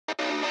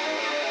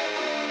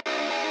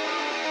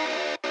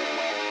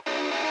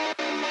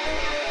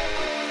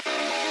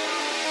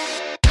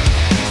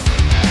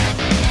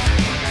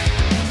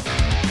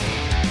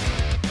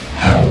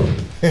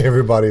Hey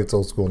everybody, it's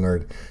Old School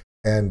Nerd.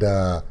 And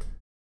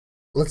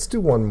let's do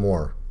one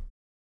more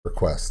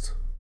request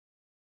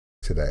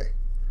today.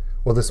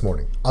 Well, this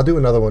morning. I'll do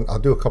another one. I'll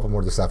do a couple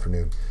more this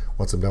afternoon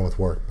once I'm done with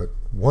work, but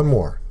one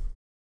more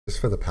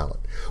just for the palate.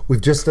 We've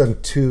just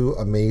done two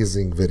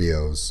amazing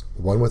videos,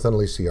 one with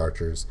Unleash the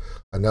Archers,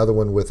 another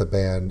one with a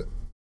band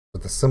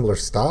with a similar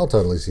style to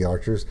Unleash the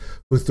Archers,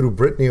 who threw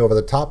Britney over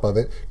the top of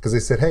it because they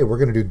said, hey, we're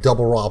going to do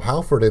double Rob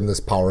Halford in this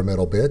power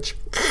metal bitch.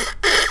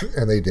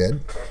 And they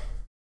did.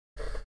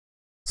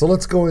 So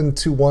let's go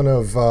into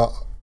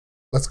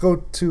let's go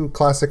to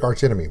classic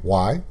Arch Enemy.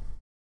 Why?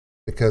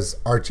 Because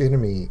Arch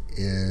Enemy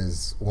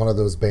is one of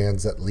those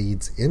bands that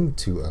leads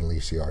into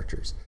Unleash the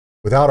Archers.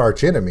 Without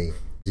Arch Enemy,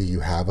 do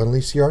you have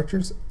Unleash the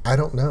Archers? I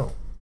don't know.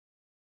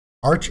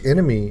 Arch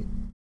Enemy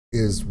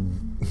is,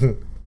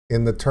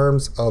 in the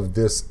terms of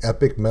this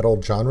epic metal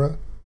genre,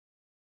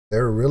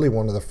 they're really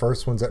one of the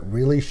first ones that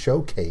really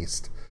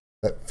showcased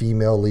that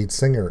female lead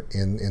singer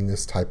in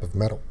this type of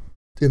metal,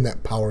 in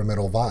that power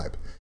metal vibe.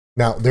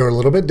 Now, they're a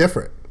little bit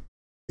different.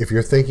 If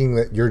you're thinking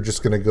that you're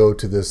just going to go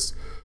to this,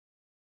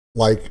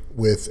 like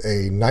with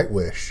a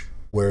Nightwish,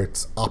 where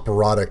it's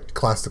operatic,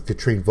 classically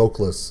trained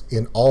vocalists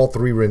in all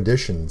three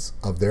renditions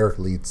of their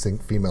lead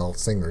female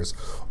singers,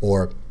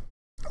 or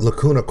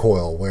Lacuna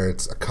Coil, where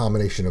it's a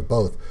combination of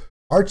both,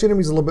 Arch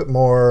Enemy's a little bit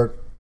more,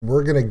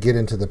 we're going to get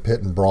into the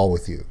pit and brawl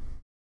with you,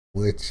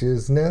 which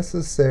is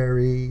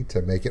necessary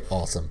to make it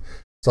awesome.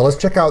 So let's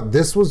check out,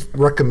 this was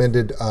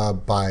recommended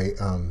by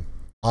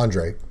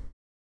Andre.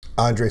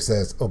 Andre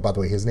says, oh, by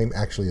the way, his name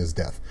actually is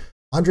Death.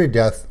 Andre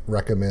Death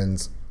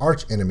recommends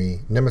Arch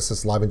Enemy,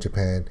 Nemesis live in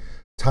Japan.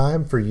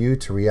 Time for you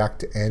to react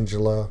to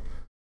Angela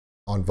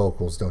on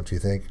vocals, don't you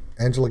think?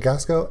 Angela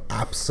Gasco?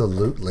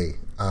 Absolutely.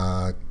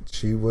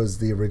 She was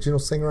the original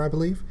singer, I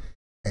believe,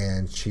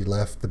 and she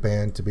left the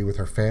band to be with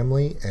her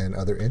family and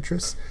other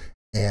interests,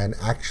 and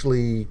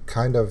actually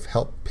kind of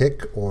helped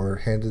pick or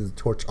handed the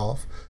torch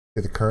off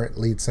to the current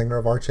lead singer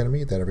of Arch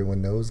Enemy that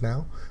everyone knows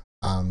now.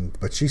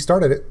 But she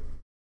started it,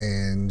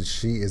 and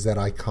she is that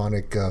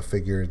iconic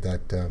figure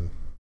that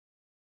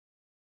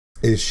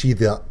is she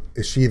the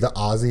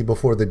Ozzy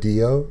before the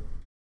Dio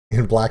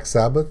in Black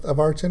Sabbath of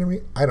Arch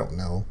Enemy? I don't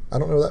know. I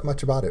don't know that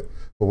much about it,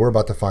 but we're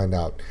about to find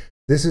out.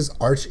 This is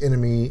Arch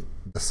Enemy.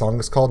 The song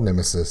is called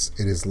Nemesis.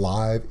 It is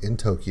live in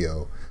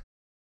Tokyo.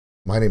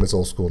 My name is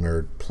Old School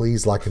Nerd.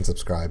 Please like and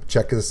subscribe.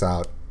 Check this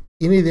out.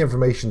 Any of the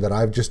information that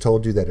I've just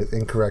told you that is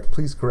incorrect,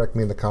 please correct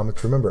me in the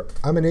comments. Remember,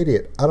 I'm an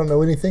idiot. I don't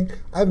know anything.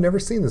 I've never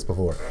seen this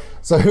before.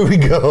 So here we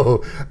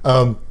go.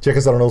 Check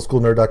us out on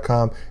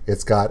oldschoolnerd.com.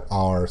 It's got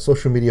our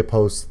social media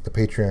posts, the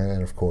Patreon,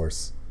 and of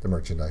course, the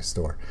merchandise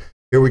store.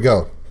 Here we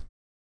go.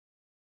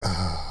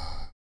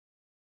 One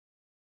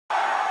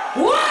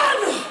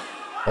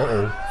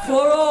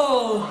for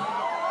all.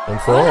 One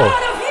for all.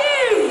 One of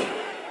you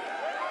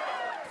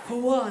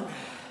for one.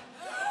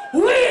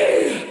 We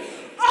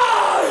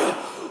are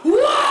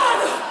one.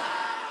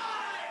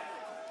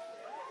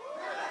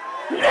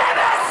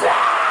 Nemesis!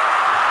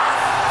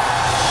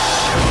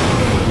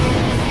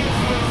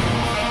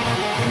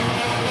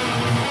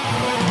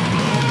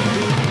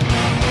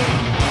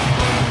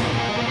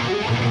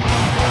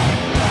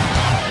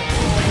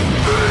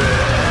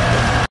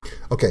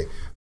 Okay.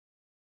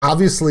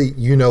 Obviously,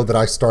 you know that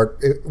I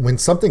start, when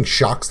something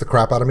shocks the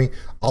crap out of me,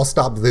 I'll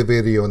stop the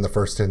video in the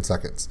first 10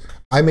 seconds.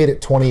 I made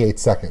it 28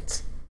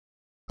 seconds.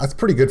 That's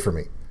pretty good for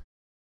me.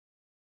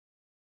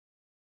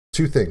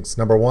 Two things.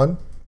 Number one,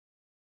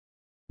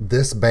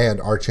 this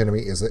band, Arch Enemy,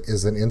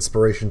 is an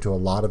inspiration to a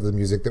lot of the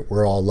music that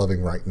we're all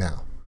loving right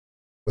now.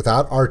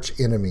 Without Arch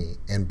Enemy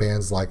and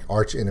bands like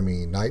Arch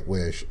Enemy,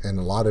 Nightwish, and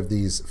a lot of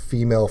these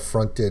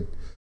female-fronted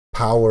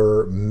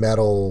power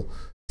metal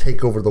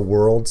take over the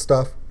world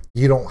stuff,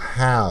 you don't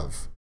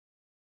have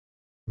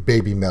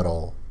Baby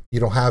Metal, you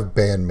don't have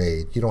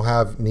Bandmate, you don't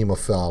have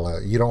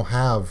Nemophila, you don't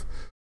have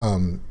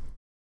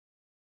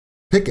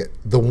Picket,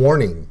 The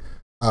Warning,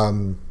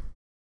 Unleash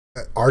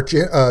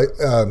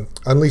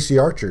the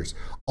Archers.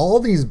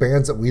 All these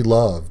bands that we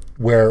love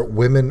where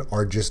women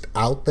are just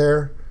out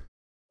there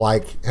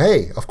like,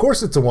 hey, of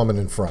course it's a woman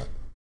in front.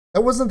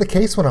 That wasn't the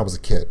case when I was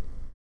a kid.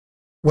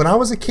 When I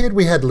was a kid,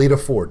 we had Lita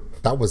Ford.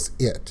 That was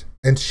it.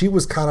 And she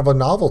was kind of a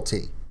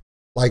novelty.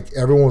 Like,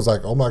 everyone was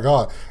like, oh my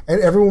God.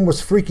 And everyone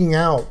was freaking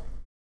out,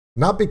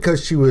 not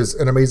because she was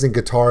an amazing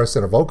guitarist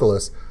and a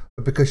vocalist,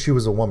 but because she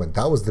was a woman.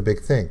 That was the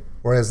big thing.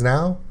 Whereas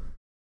now,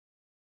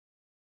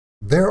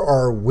 there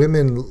are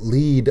women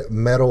leading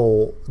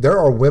metal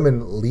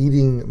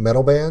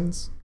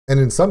bands. And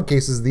in some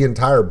cases, the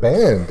entire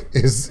band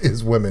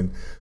is women.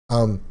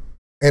 And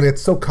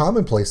it's so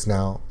commonplace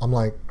now. I'm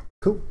like,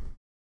 cool.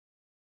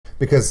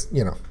 Because,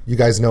 you know, you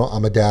guys know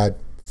I'm a dad,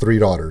 3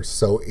 daughters.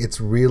 So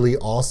it's really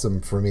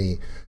awesome for me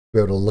to be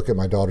able to look at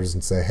my daughters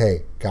and say,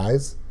 hey,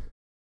 guys,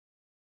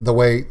 the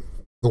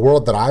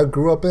world that I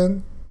grew up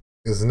in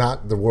is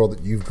not the world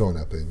that you've grown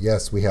up in.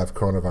 Yes, we have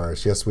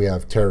coronavirus. Yes, we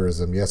have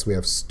terrorism. Yes, we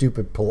have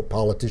stupid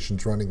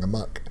politicians running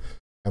amok.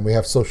 And we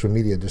have social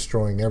media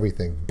destroying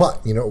everything.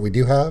 But you know what we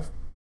do have?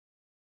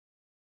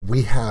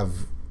 We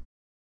have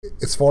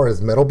as far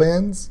as metal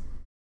bands,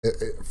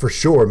 for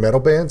sure,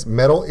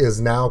 metal is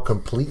now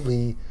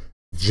completely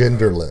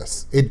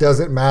genderless. It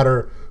doesn't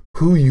matter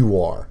who you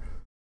are,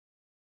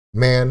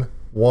 man,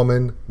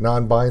 woman,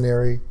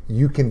 non-binary.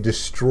 You can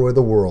destroy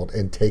the world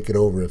and take it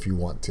over if you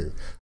want to.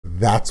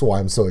 That's why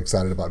I'm so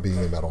excited about being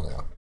in metal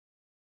now.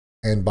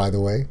 And by the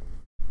way,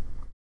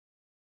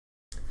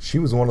 she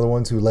was one of the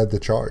ones who led the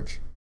charge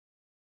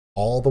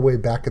all the way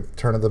back at the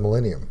turn of the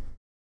millennium.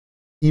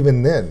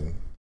 Even then,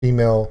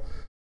 female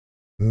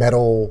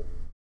metal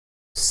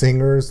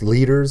singers,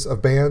 leaders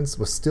of bands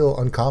was still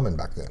uncommon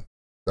back then.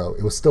 So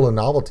it was still a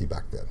novelty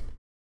back then.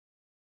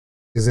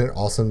 Isn't it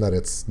awesome that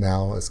it's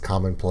now as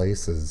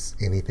commonplace as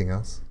anything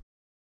else?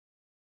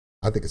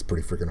 I think it's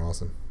pretty freaking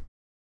awesome.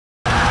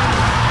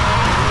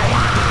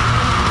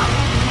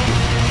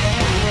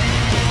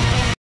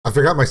 I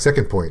forgot my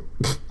second point.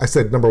 I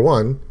said, number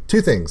one,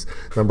 two things.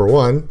 Number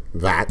one,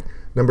 that.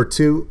 Number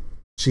two,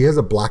 she has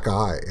a black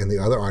eye and the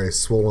other eye is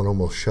swollen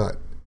almost shut.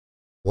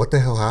 What the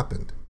hell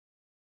happened?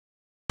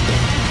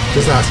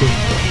 Just asking.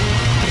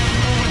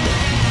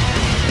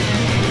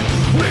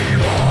 We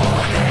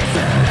walk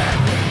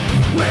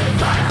with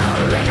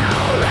fire in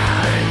our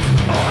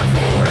eyes on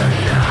for a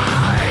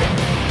night.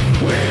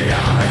 We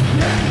are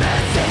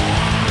Nemesis.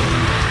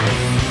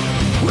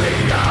 We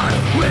are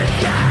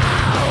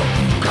without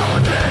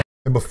content.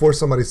 And before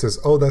somebody says,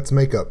 oh, that's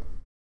makeup.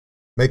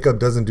 Makeup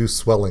doesn't do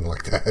swelling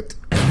like that.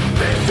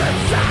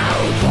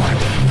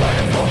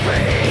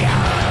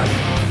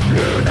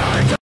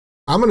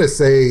 I'm going to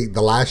say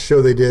the last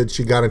show they did,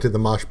 she got into the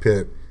mosh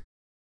pit,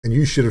 and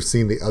you should have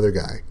seen the other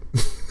guy.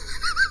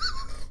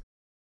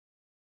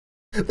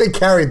 They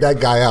carried that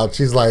guy out.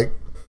 She's like,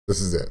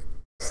 this is it.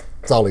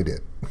 That's all he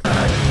did. We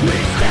stand,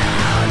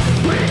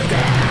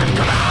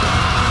 come on.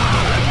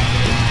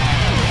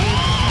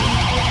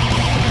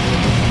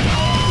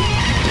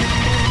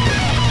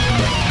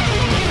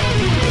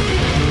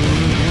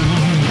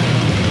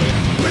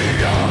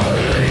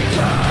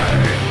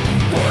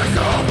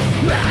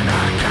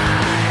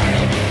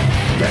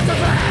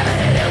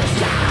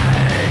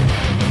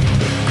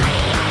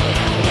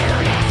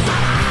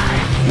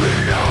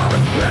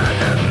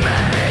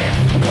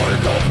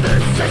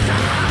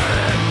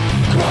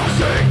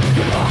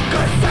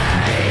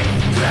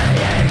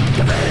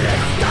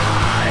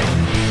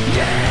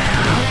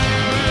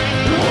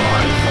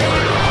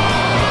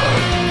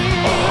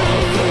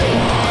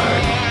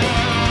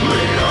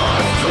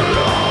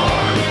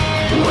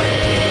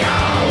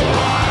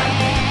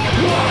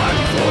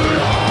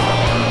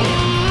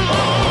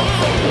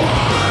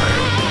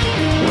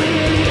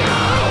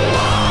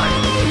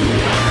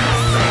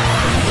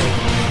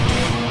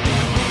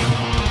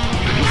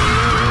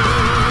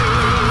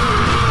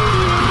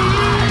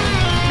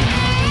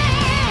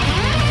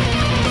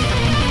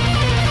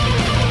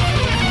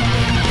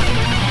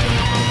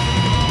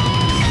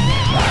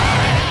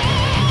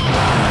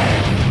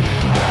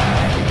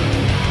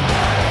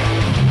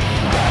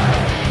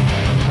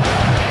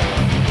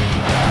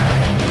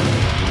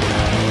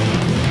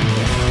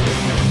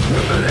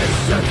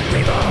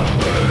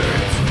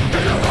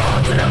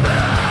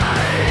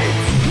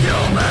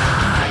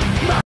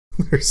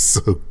 They're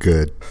so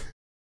good.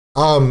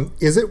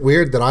 Is it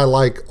weird that I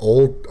like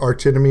old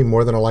Arch Enemy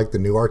more than I like the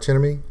new Arch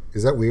Enemy?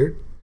 Is that weird?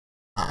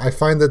 I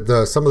find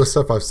that some of the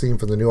stuff I've seen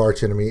from the new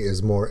Arch Enemy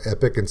is more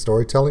epic in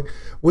storytelling,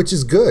 which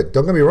is good.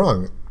 Don't get me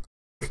wrong.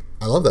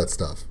 I love that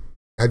stuff.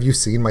 Have you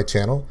seen my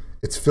channel?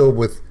 It's filled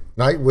with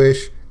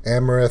Nightwish,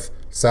 Amareth,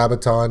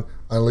 Sabaton,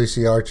 Unleash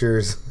the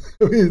Archers.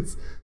 I mean, it's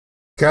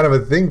kind of a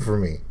thing for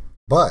me.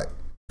 But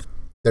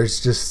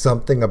there's just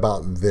something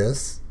about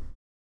this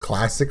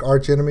classic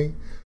Arch Enemy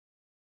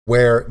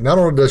where not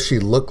only does she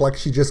look like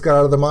she just got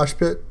out of the mosh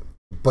pit,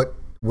 but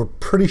we're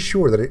pretty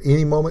sure that at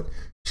any moment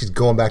she's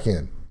going back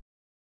in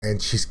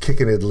and she's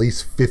kicking at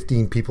least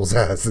 15 people's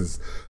asses.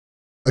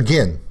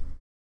 Again,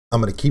 I'm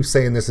going to keep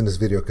saying this in this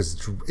video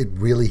because it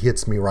really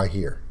hits me right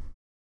here.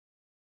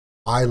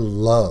 I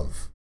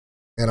love,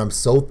 and I'm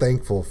so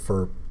thankful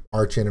for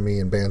Arch Enemy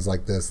and bands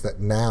like this, that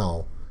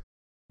now,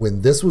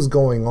 when this was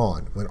going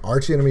on, when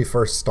Arch Enemy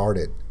first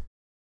started,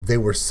 they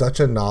were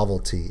such a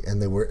novelty,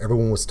 and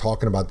everyone was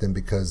talking about them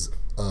because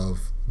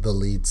of the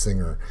lead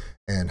singer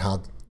and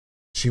how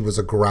she was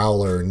a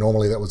growler.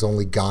 Normally that was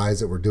only guys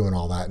that were doing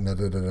all that.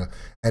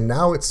 And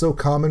now it's so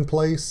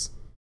commonplace,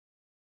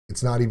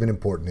 it's not even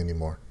important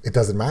anymore. It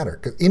doesn't matter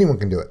because anyone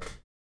can do it.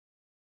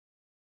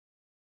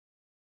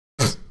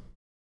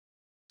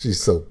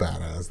 She's so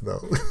badass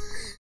though.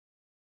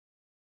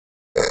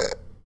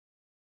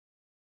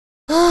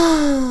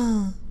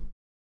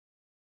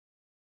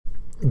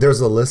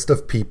 There's a list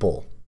of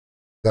people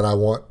that I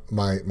want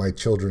my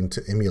children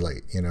to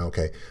emulate. You know,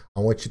 okay, I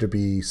want you to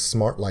be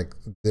smart like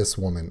this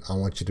woman. I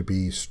want you to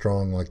be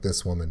strong like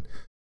this woman.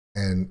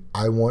 And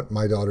I want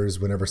my daughters,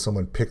 whenever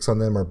someone picks on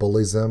them or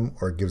bullies them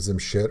or gives them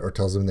shit or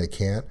tells them they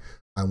can't,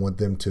 I want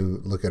them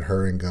to look at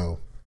her and go,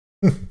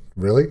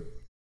 really?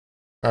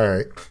 All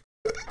right.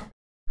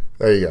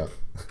 There you go.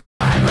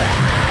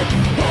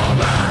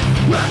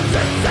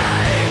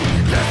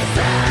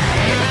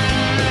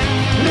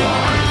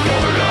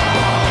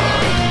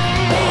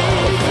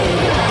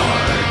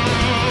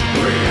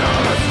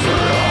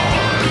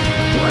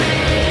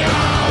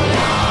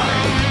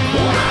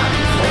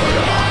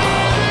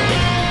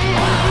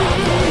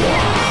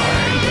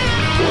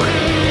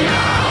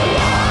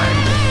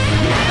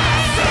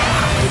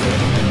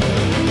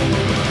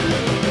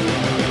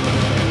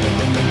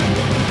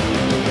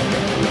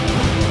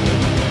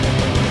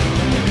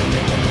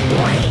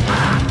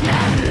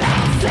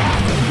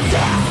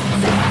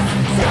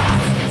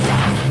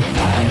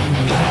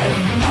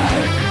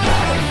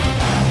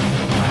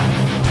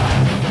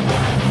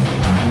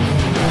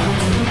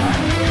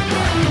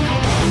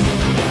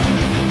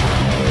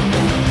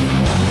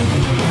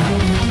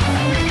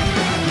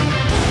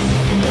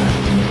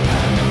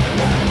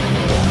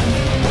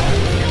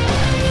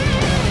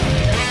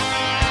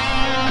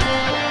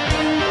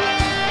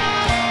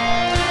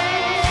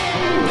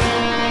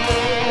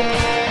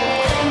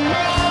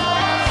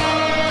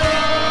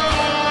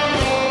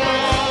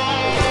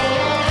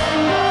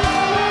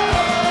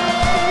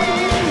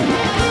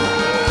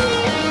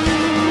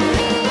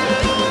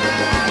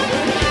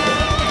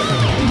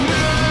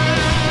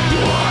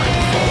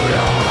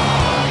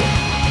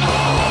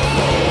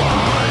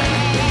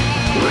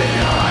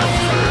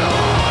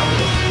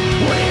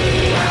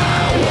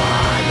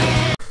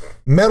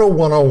 Metal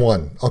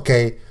 101,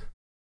 okay?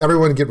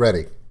 Everyone get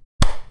ready.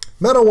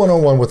 Metal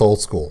 101 with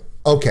Old School.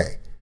 Okay,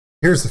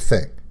 here's the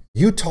thing.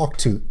 You talk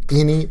to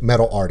any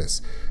metal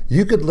artist.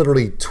 You could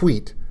literally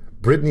tweet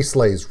Britney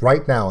Slays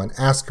right now and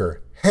ask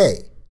her,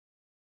 hey,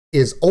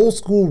 is Old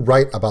School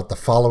right about the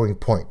following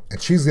point?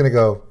 And she's going to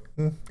go,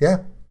 yeah,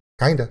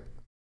 kinda.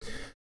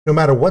 No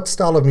matter what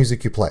style of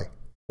music you play,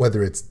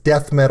 whether it's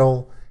death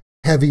metal,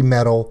 heavy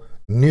metal,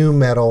 new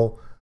metal,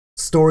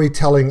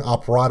 storytelling,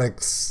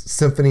 operatic,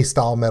 symphony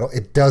style metal,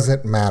 it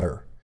doesn't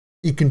matter.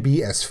 You can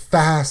be as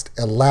fast,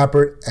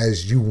 elaborate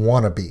as you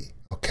want to be,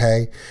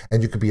 okay?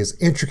 And you could be as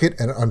intricate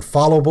and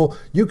unfollowable.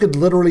 You could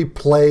literally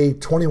play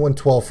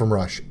 2112 from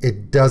Rush.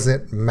 It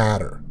doesn't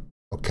matter,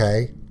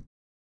 okay?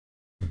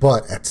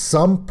 But at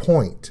some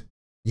point,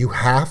 you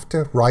have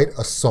to write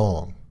a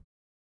song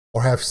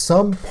or have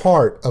some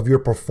part of your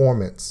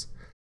performance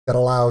that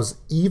allows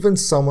even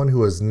someone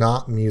who is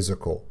not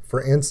musical.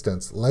 For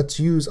instance, let's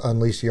use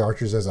Unleash the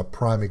Archers as a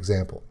prime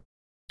example.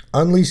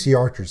 Unleash the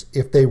Archers,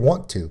 if they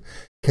want to,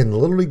 can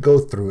literally go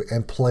through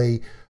and play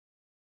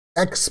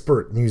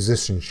expert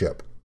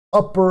musicianship,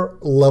 upper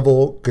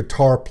level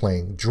guitar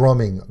playing,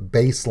 drumming,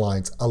 bass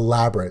lines,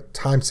 elaborate,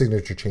 time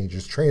signature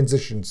changes,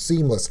 transitions,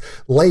 seamless,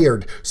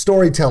 layered,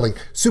 storytelling,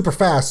 super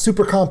fast,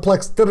 super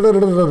complex,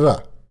 da-da-da-da-da-da.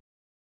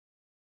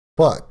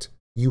 But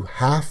you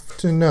have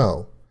to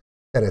know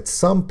that at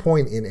some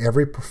point in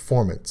every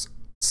performance,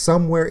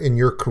 somewhere in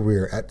your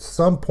career, at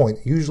some point,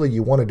 usually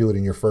you want to do it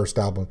in your first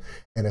album,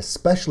 and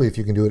especially if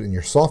you can do it in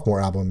your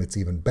sophomore album, it's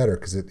even better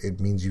because it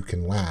means you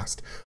can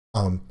last.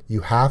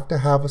 You have to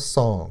have a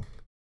song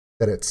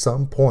that at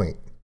some point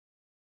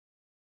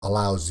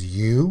allows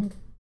you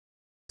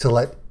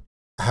to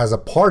has a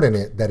part in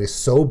it that is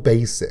so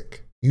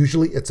basic.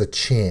 Usually it's a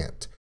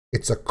chant,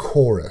 it's a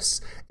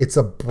chorus, it's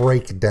a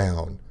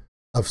breakdown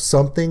of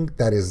something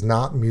that is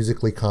not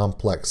musically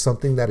complex,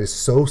 something that is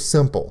so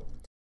simple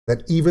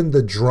that even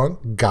the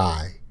drunk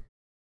guy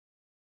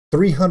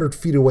 300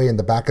 feet away in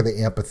the back of the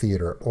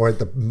amphitheater or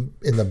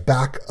in the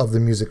back of the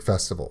music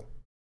festival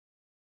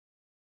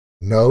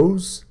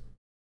knows,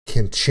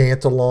 can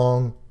chant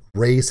along,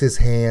 raise his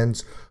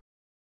hands,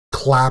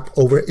 clap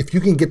over. If you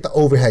can get the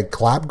overhead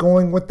clap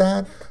going with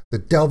that, the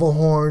devil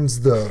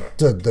horns,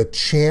 the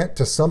chant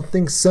to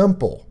something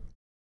simple,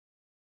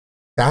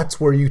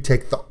 that's where you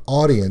take the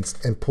audience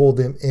and pull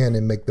them in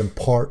and make them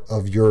part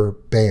of your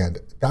band.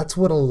 That's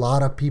what a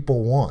lot of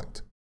people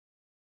want.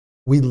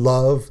 We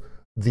love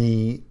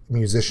the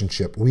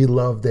musicianship. We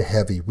love the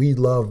heavy. We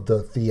love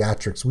the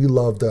theatrics. We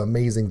love the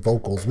amazing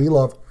vocals. We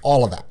love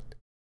all of that.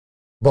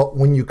 But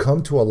when you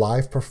come to a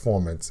live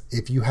performance,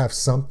 if you have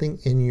something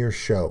in your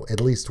show, at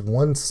least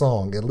one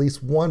song, at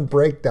least one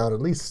breakdown,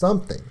 at least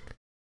something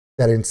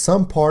that in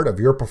some part of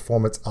your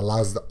performance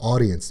allows the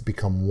audience to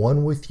become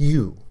one with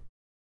you,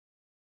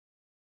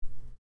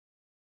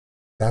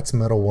 that's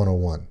Metal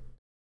 101.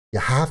 You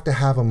have to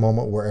have a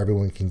moment where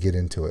everyone can get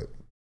into it.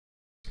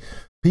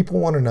 People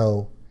want to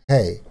know,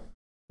 hey,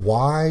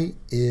 why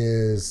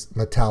is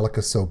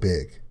Metallica so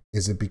big?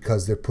 Is it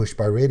because they're pushed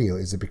by radio?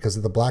 Is it because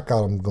of the Black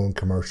Album going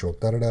commercial?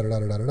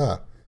 Da-da-da-da-da-da-da.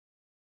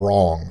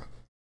 Wrong.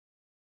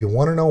 You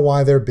want to know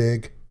why they're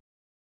big?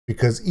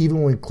 Because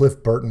even when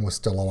Cliff Burton was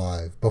still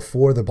alive,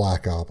 before the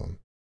Black Album,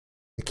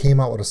 they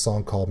came out with a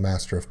song called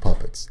Master of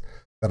Puppets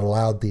that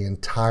allowed the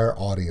entire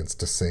audience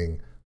to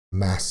sing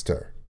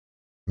Master,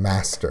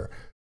 Master,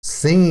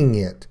 singing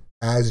it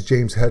as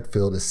James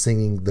Hetfield is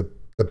singing the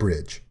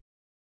bridge.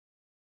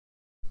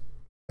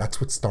 That's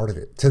what started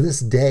it. To this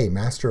day,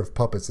 Master of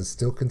Puppets is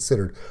still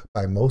considered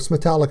by most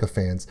Metallica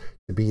fans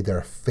to be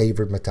their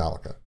favorite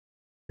Metallica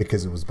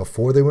because it was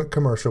before they went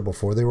commercial,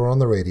 before they were on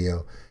the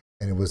radio,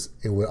 and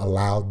it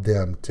allowed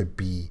them to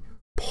be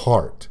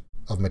part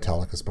of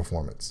Metallica's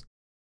performance.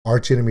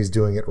 Arch Enemy's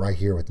doing it right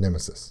here with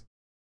Nemesis.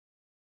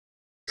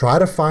 Try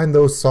to find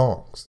those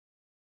songs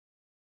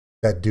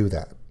that do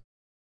that.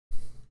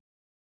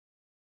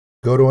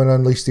 Go to an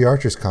Unleash the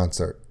Archers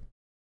concert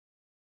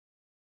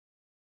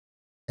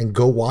and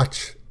go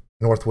watch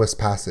Northwest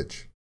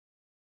Passage.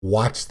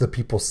 Watch the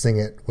people sing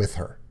it with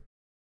her.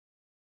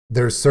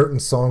 There's certain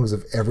songs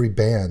of every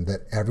band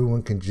that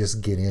everyone can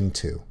just get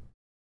into.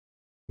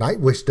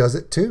 Nightwish does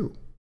it too.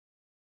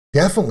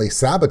 Definitely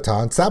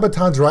Sabaton.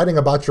 Sabaton's writing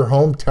about your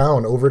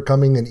hometown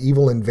overcoming an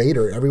evil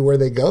invader everywhere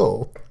they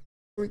go.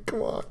 I mean,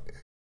 come on.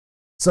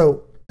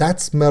 So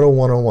that's Metal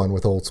 101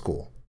 with Old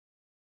School.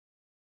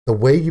 The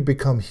way you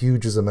become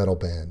huge as a metal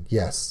band,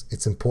 yes,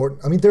 it's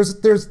important. I mean, there's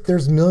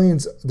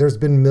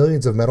been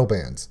millions of metal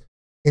bands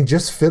in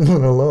just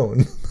Finland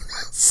alone.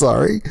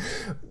 Sorry.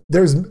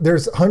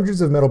 There's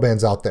hundreds of metal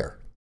bands out there,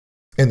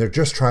 and they're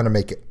just trying to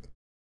make it.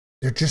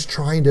 They're just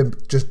trying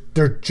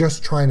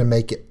to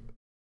make it.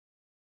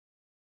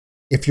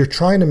 If you're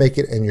trying to make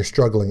it and you're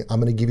struggling,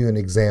 I'm going to give you an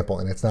example,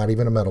 and it's not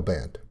even a metal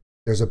band.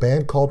 There's a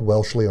band called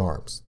Welshly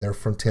Arms. They're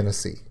from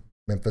Tennessee,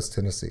 Memphis,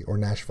 Tennessee, or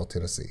Nashville,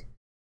 Tennessee.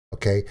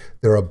 Okay,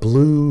 they're a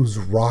blues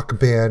rock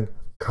band,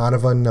 kind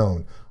of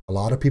unknown. A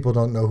lot of people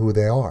don't know who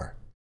they are.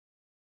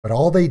 But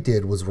all they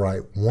did was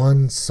write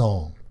one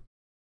song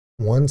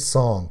one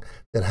song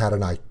that had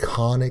an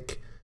iconic,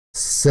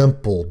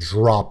 simple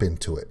drop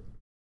into it.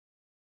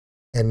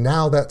 And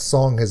now that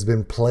song has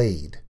been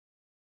played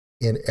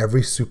in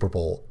every Super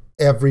Bowl,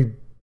 every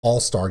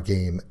All-Star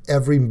game,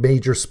 every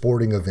major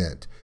sporting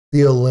event,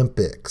 the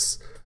Olympics,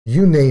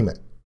 you name it.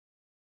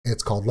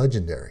 It's called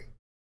Legendary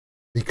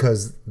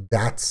because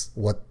that's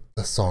what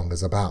the song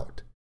is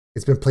about.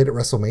 It's been played at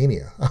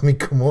WrestleMania. I mean,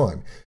 come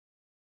on.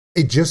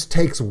 It just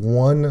takes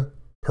one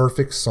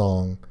perfect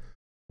song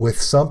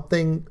with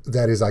something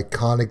that is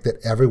iconic that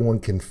everyone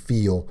can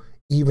feel,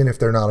 even if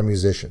they're not a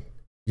musician.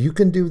 You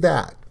can do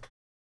that.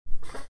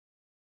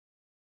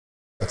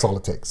 That's all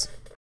it takes.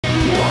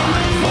 And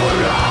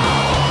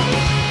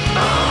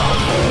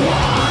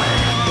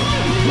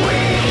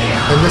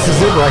this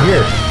is it right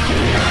here.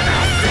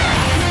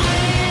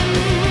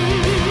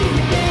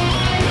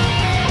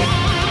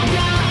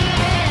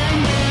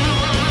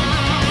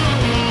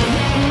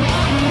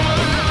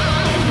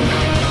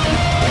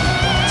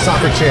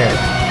 Soccer chant.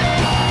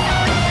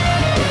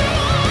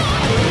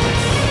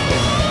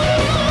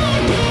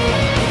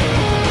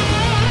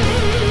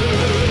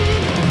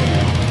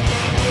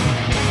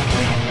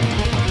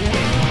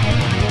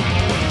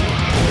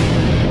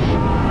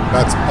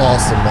 That's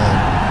awesome, man.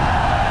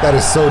 That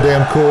is so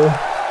damn cool.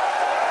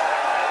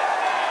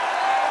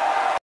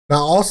 Now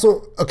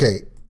also,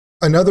 okay,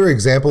 another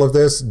example of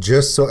this,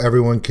 just so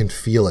everyone can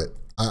feel it.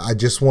 I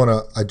just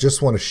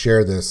wanna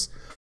share this.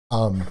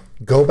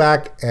 Go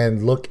back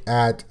and look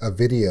at a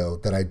video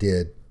that I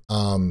did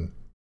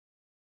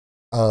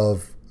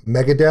of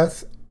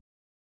Megadeth,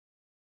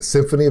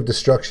 Symphony of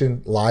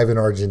Destruction live in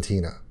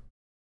Argentina.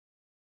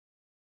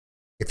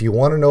 If you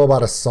want to know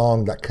about a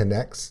song that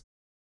connects,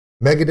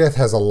 Megadeth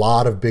has a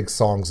lot of big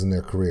songs in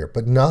their career,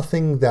 but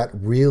nothing that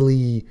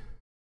really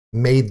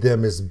made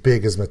them as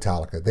big as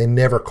Metallica. They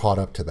never caught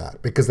up to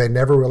that because they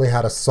never really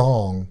had a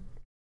song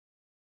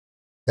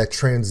that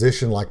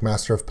transitioned like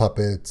Master of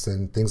Puppets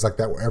and things like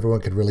that where everyone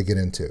could really get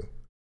into.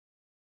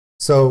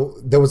 So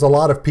there was a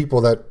lot of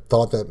people that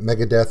thought that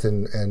Megadeth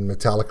and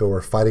Metallica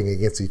were fighting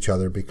against each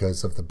other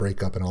because of the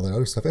breakup and all that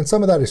other stuff. And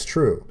some of that is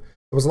true.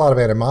 There was a lot of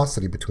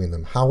animosity between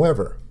them.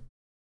 However,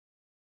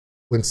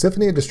 when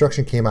Symphony of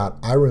Destruction came out,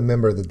 I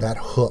remember that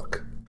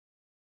hook,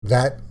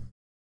 that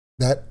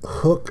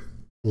hook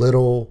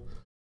little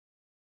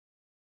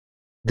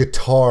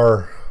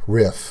guitar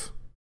riff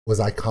was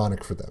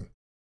iconic for them.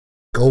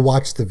 Go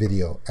watch the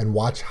video and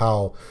watch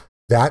how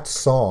that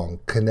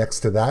song connects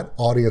to that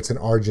audience in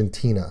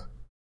Argentina.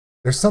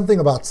 There's something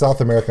about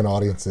South American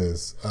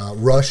audiences.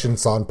 Rush in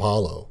Sao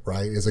Paulo,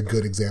 right, is a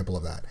good example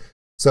of that.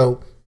 So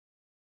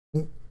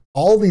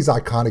all these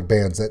iconic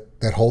bands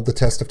that hold the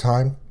test of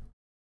time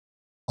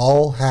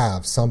all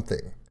have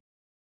something,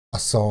 a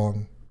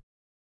song,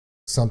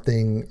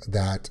 something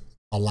that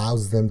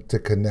allows them to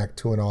connect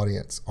to an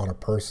audience on a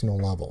personal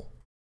level.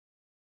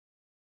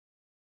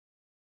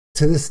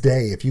 To this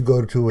day, if you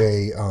go to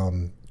a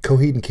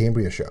Coheed and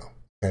Cambria show,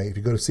 okay, if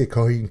you go to see a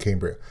Coheed and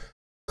Cambria,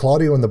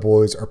 Claudio and the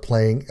boys are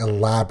playing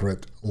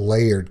elaborate,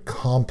 layered,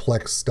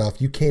 complex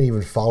stuff. You can't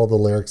even follow the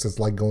lyrics. It's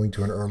like going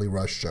to an early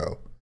Rush show.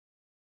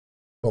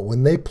 But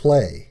when they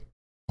play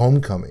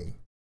Homecoming,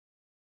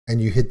 and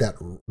you hit that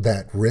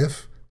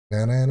riff,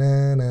 na na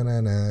na na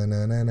na na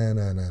na na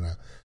na na na.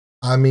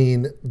 I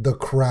mean, the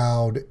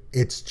crowd,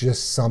 it's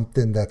just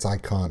something that's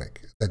iconic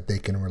that they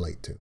can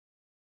relate to.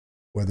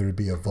 Whether it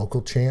be a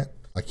vocal chant,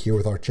 like here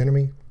with Arch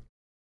Enemy,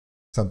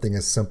 something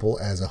as simple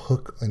as a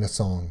hook in a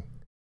song.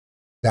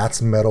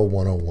 That's Metal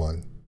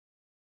 101.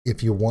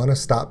 If you want to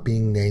stop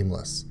being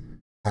nameless,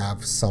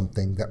 have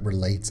something that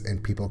relates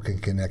and people can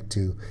connect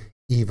to,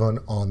 even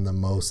on the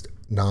most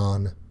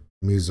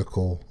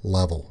non-musical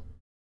level.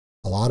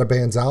 A lot of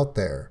bands out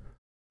there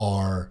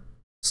are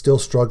still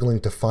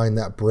struggling to find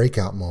that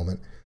breakout moment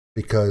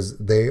because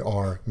they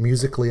are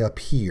musically up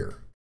here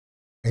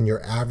and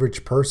your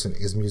average person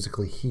is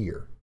musically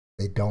here.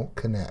 They don't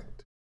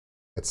connect.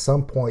 At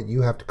some point,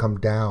 you have to come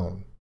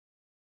down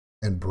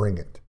and bring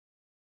it.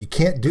 You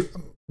can't do,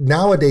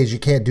 nowadays, you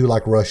can't do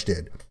like Rush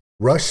did.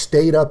 Rush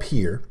stayed up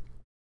here,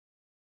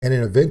 and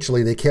then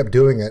eventually they kept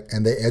doing it,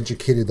 and they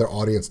educated their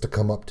audience to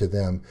come up to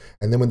them.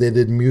 And then when they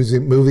did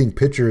moving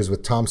pictures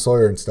with Tom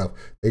Sawyer and stuff,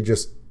 they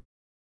just,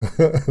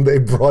 they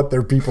brought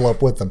their people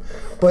up with them.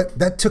 But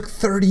that took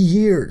 30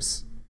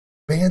 years.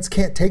 Bands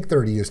can't take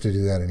 30 years to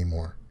do that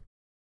anymore.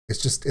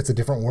 It's a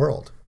different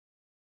world.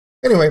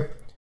 Anyway,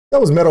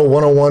 that was Metal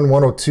 101,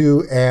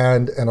 102,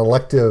 and an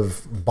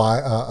elective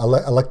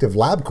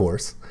lab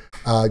course.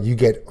 You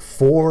get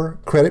 4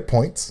 credit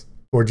points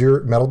towards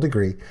your metal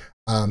degree.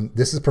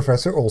 This is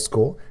Professor Old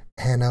School,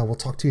 and we'll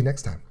talk to you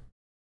next time.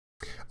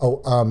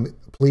 Oh,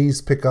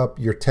 please pick up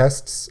your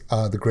tests.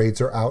 The grades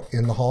are out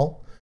in the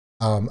hall.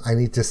 I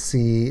need to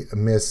see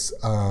Miss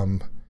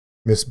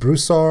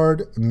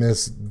Broussard,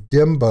 Miss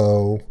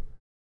Dimbo,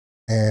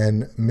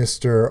 and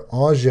Mr.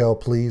 Angel,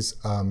 please.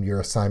 Your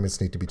assignments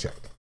need to be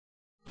checked.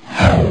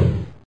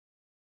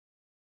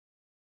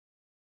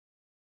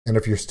 And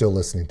if you're still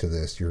listening to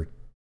this, your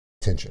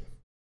detention,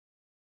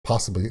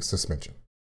 possibly suspension.